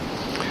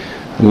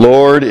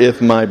Lord,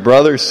 if my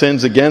brother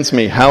sins against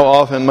me, how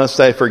often must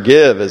I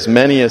forgive? As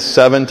many as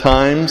 7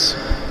 times?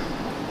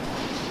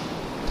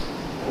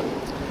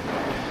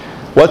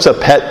 What's a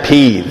pet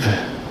peeve?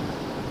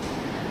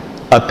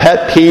 A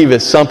pet peeve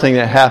is something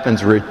that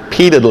happens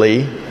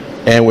repeatedly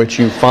and which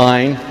you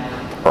find,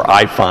 or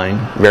I find,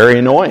 very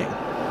annoying.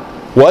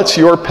 What's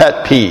your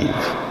pet peeve?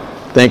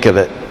 Think of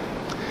it.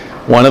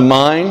 One of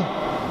mine,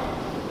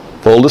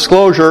 full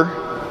disclosure,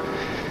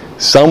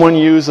 someone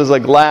uses a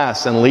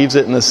glass and leaves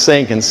it in the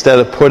sink instead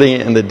of putting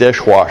it in the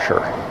dishwasher.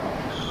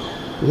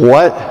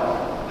 What?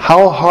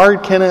 How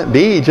hard can it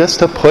be just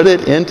to put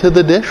it into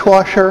the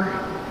dishwasher?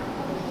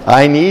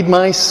 I need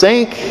my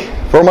sink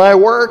for my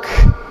work.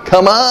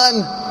 Come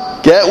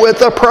on, get with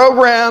the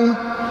program.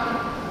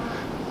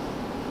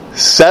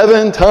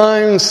 7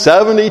 times,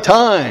 70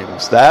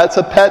 times. That's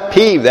a pet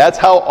peeve. That's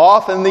how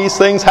often these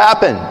things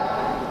happen.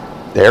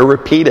 They're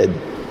repeated.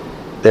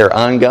 They're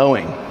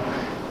ongoing.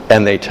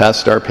 And they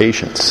test our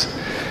patience.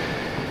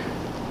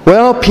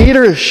 Well,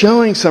 Peter is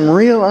showing some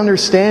real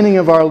understanding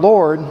of our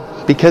Lord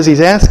because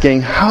he's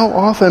asking, how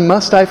often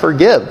must I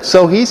forgive?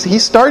 So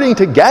he's starting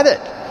to get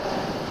it.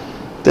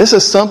 This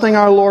is something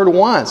our Lord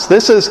wants.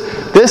 This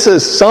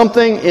is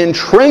something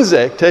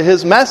intrinsic to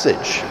his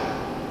message.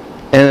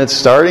 And it's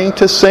starting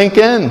to sink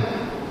in.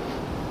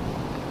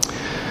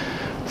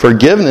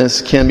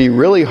 Forgiveness can be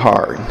really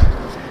hard.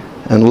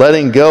 And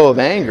letting go of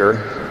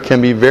anger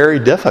can be very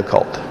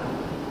difficult.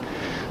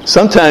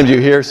 Sometimes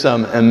you hear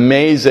some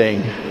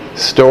amazing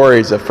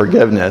stories of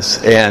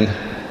forgiveness and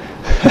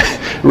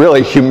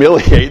really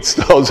humiliates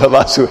those of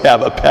us who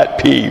have a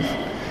pet peeve.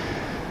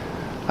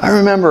 I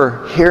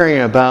remember hearing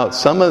about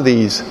some of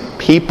these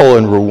people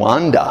in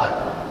Rwanda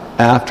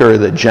after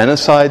the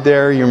genocide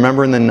there. You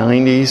remember in the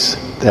 90s,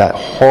 that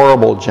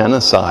horrible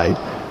genocide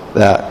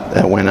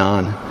that went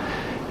on.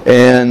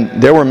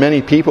 And there were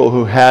many people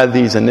who had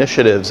these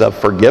initiatives of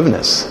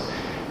forgiveness.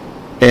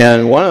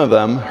 And one of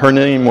them, her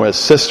name was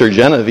Sister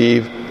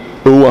Genevieve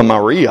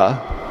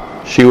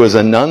Uwamaria. She was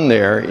a nun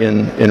there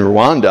in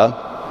Rwanda.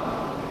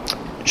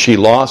 She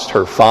lost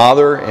her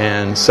father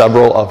and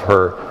several of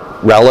her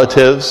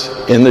relatives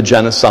in the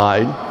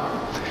genocide.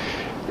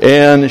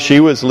 And she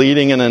was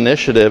leading an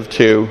initiative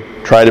to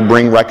try to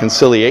bring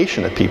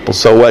reconciliation to people.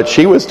 So what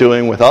she was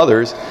doing with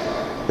others,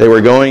 they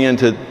were going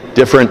into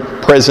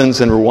different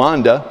prisons in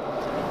Rwanda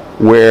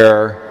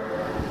where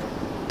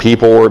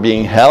people were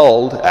being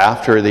held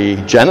after the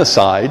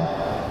genocide,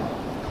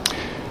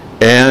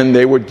 and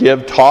they would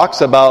give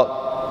talks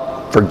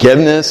about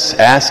forgiveness,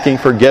 asking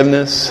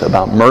forgiveness,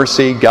 about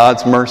mercy,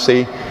 God's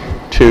mercy,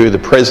 to the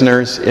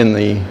prisoners in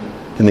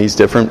these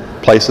different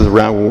places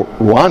around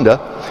Rwanda.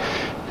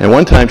 And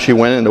one time she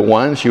went into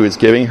one, she was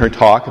giving her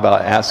talk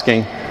about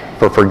asking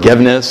for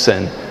forgiveness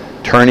and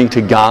turning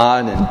to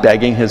God and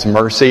begging his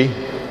mercy.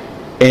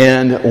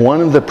 And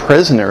one of the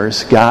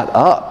prisoners got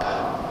up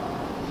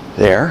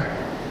there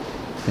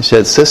and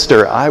said,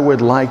 "Sister, I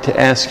would like to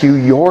ask you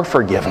your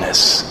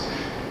forgiveness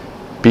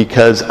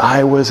because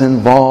I was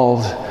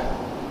involved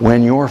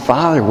when your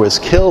father was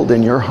killed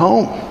in your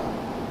home."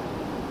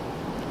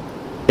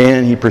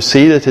 And he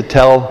proceeded to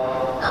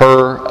tell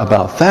her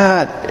about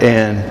that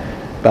and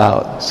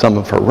about some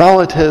of her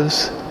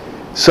relatives.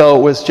 So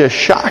it was just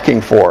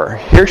shocking for her.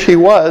 Here she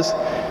was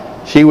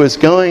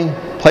going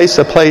place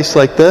to place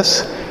like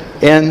this,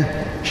 and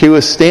she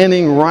was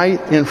standing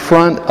right in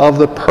front of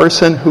the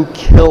person who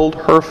killed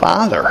her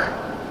father.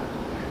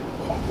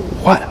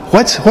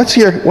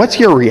 What's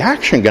your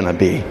reaction going to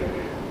be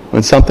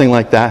when something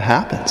like that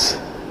happens?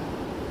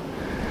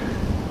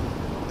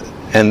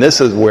 And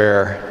this is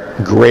where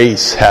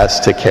grace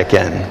has to kick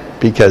in,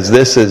 because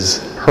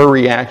her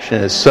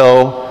reaction is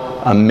so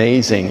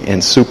amazing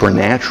and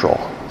supernatural,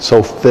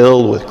 so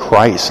filled with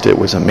Christ. It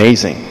was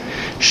amazing.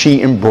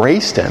 She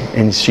embraced him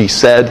and she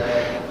said,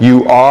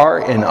 "You are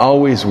and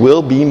always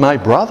will be my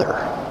brother."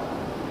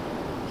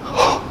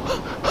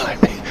 I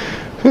mean,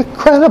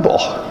 incredible.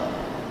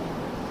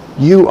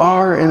 You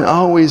are and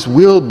always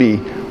will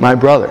be my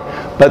brother.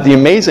 But the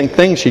amazing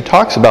thing she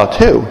talks about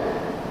too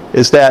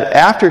is that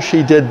after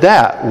she did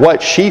that,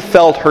 what she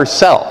felt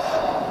herself,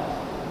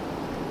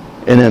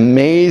 an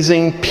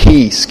amazing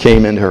peace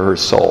came into her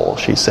soul.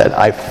 She said,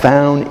 I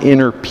found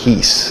inner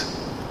peace.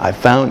 I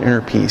found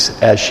inner peace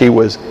as she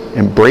was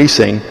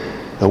embracing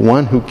the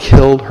one who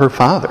killed her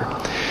father.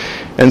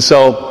 And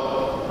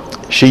so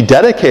she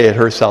dedicated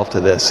herself to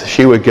this.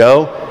 She would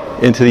go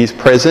into these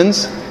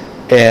prisons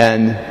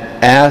and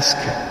ask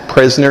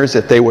prisoners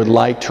if they would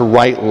like to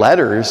write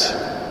letters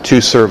to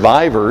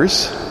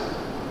survivors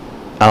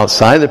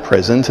outside the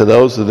prison, to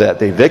those that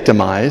they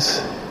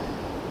victimize,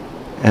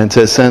 and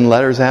to send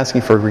letters asking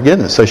for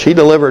forgiveness. So she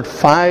delivered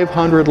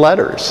 500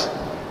 letters.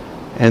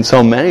 And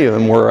so many of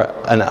them were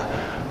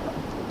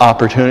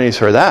opportunities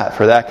for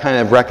that kind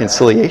of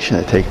reconciliation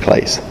to take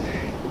place.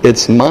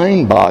 It's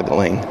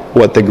mind-boggling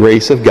what the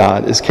grace of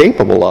God is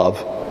capable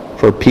of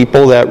for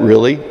people that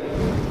really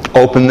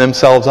open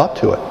themselves up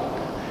to it.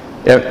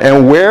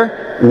 And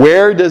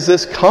where does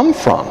this come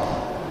from?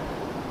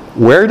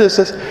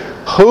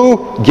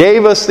 Who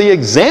gave us the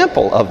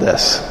example of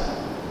this?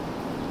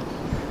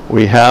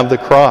 We have the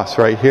cross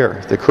right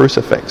here, the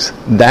crucifix.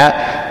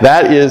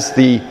 That is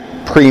the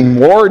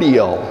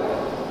primordial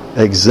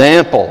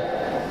example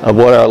of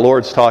what our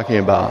Lord's talking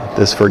about,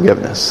 this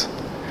forgiveness.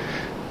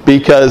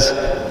 Because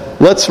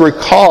let's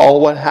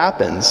recall what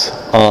happens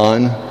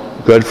on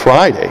Good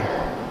Friday.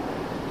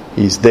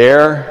 He's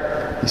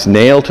there, he's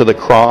nailed to the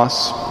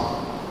cross,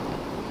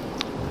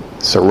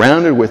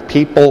 surrounded with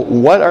people.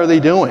 What are they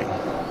doing?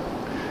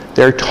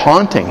 They're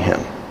taunting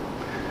him.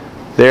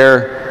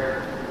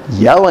 They're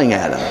yelling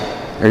at him.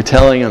 They're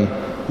telling him,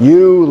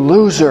 "You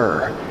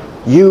loser,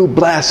 you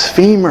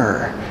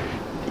blasphemer,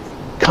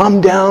 come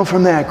down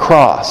from that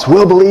cross.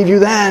 We'll believe you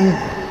then.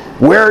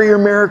 Where are your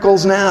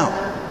miracles now?"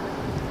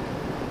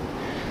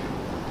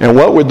 And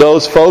what would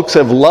those folks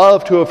have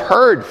loved to have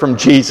heard from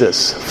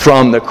Jesus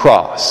from the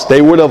cross?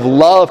 They would have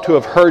loved to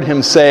have heard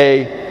him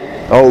say,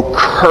 "Oh,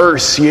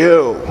 curse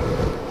you."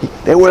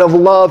 They would have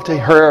loved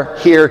to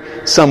hear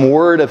some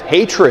word of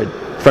hatred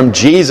from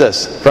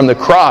Jesus from the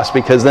cross,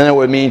 because then it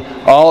would mean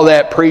all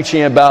that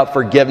preaching about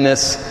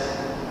forgiveness,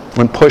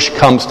 when push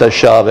comes to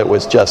shove, it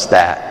was just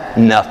that.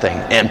 Nothing.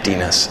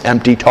 Emptiness.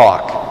 Empty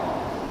talk.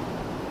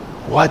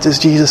 What does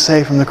Jesus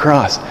say from the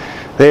cross?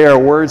 They are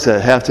words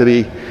that have to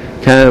be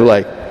kind of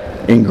like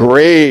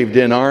engraved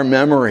in our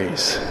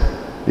memories,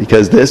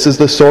 because this is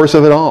the source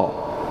of it all.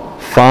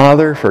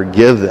 "Father,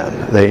 forgive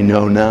them. They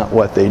know not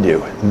what they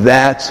do."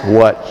 That's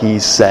what he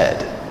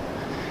said.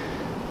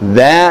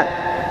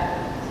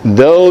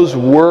 Those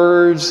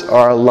words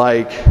are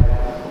like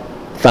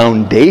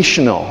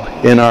foundational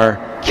in our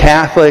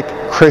Catholic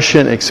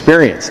Christian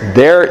experience.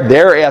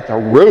 They're at the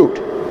root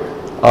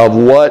of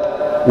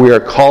what we are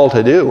called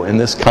to do in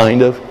this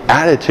kind of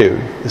attitude,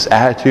 this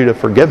attitude of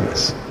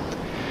forgiveness.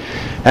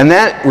 And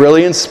that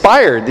really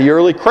inspired the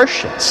early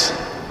Christians.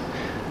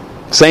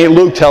 St.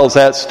 Luke tells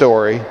that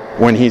story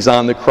when he's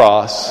on the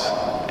cross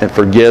and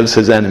forgives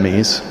his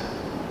enemies.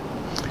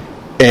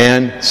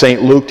 And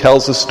St. Luke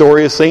tells the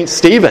story of St.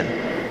 Stephen.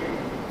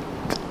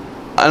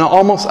 An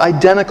almost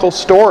identical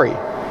story.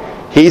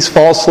 He's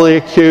falsely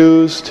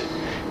accused.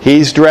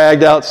 He's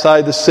dragged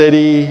outside the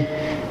city.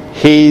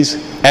 He's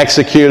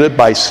executed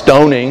by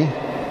stoning.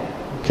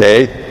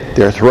 Okay,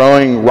 they're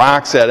throwing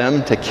rocks at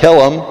him to kill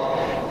him.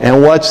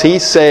 And what's he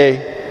say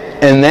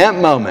in that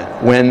moment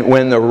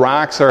when the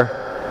rocks are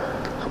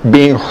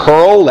being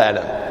hurled at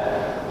him?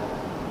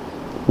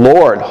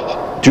 "Lord,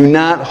 do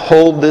not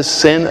hold this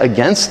sin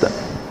against them."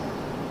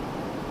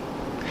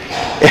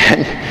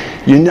 And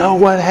you know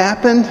what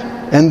happened?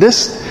 And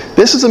this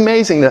is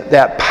amazing,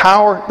 that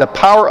power, the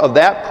power of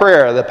that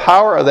prayer, the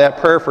power of that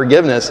prayer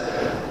forgiveness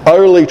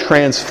utterly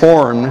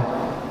transformed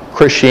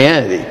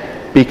Christianity.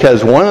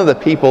 Because one of the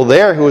people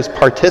there who was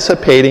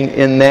participating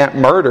in that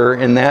murder,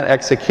 in that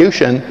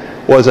execution,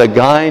 was a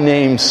guy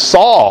named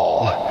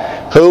Saul,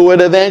 who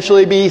would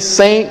eventually be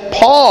St.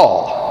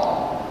 Paul.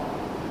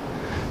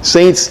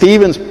 St.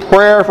 Stephen's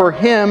prayer for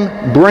him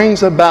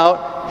brings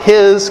about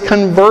his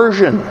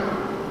conversion.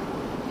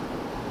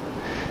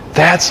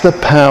 That's the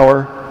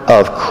power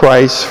of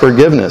Christ's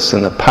forgiveness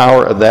and the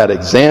power of that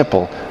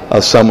example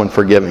of someone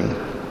forgiving.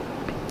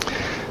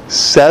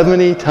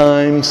 70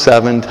 times,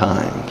 7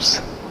 times.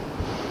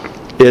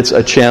 It's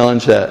a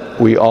challenge that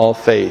we all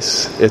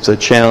face. It's a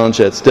challenge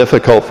that's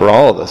difficult for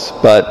all of us.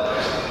 But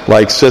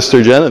like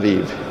Sister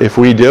Genevieve, if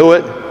we do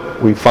it,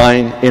 we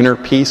find inner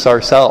peace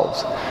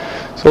ourselves.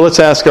 So let's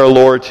ask our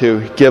Lord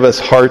to give us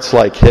hearts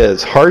like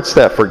his. Hearts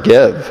that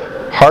forgive.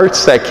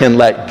 Hearts that can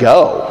let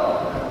go.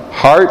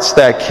 Hearts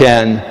that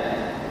can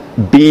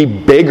be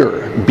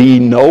bigger, be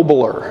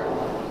nobler.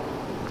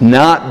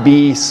 Not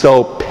be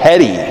so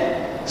petty,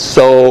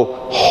 so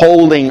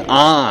holding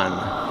on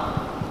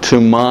to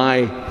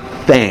my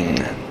thing,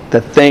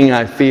 the thing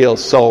I feel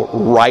so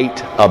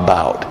right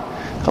about.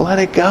 To let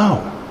it go.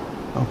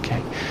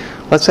 Okay.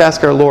 Let's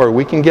ask our Lord.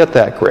 We can get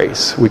that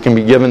grace. We can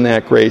be given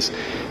that grace,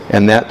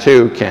 and that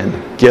too can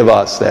give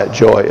us that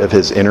joy of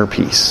his inner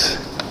peace.